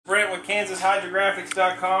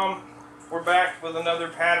KansasHydrographics.com. We're back with another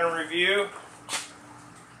pattern review.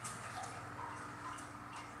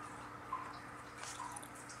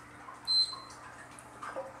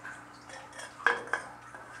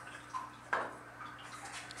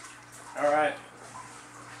 Alright.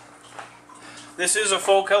 This is a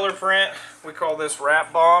full color print. We call this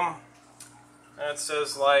rap bomb. It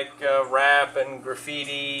says like rap and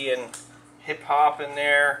graffiti and hip hop in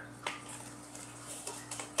there.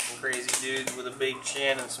 Some crazy dude with a big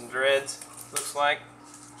chin and some dreads, looks like.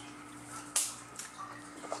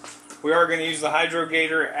 We are going to use the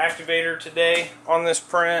Hydrographics activator today on this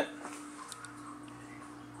print.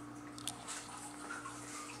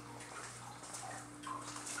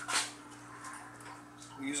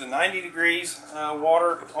 We use a 90 degrees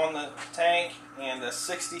water on the tank and a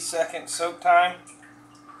 60-second soak time.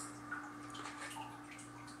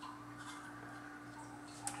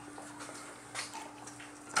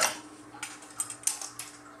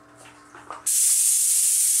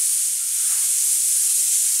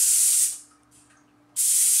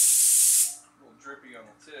 A little drippy on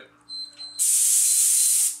the tip.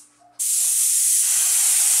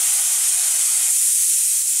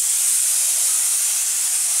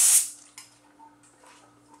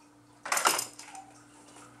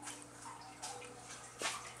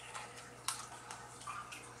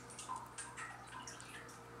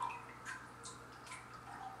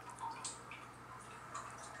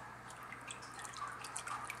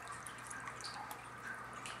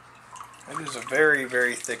 It is a very,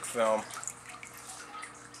 very thick film.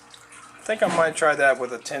 I think I might try that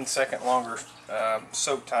with a 10-second longer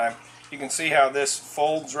soak time. You can see how this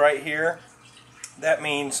folds right here. That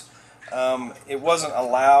means it wasn't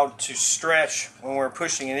allowed to stretch when we're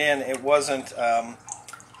pushing it in. It wasn't, the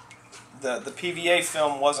PVA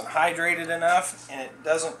film wasn't hydrated enough, and it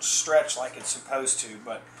doesn't stretch like it's supposed to.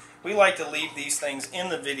 But we like to leave these things in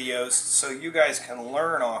the videos so you guys can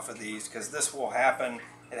learn off of these, because this will happen.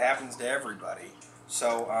 It happens to everybody.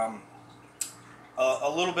 So a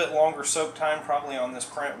little bit longer soak time probably on this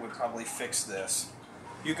print would probably fix this.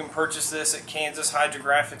 You can purchase this at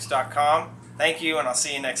KansasHydrographics.com. Thank you, and I'll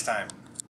see you next time.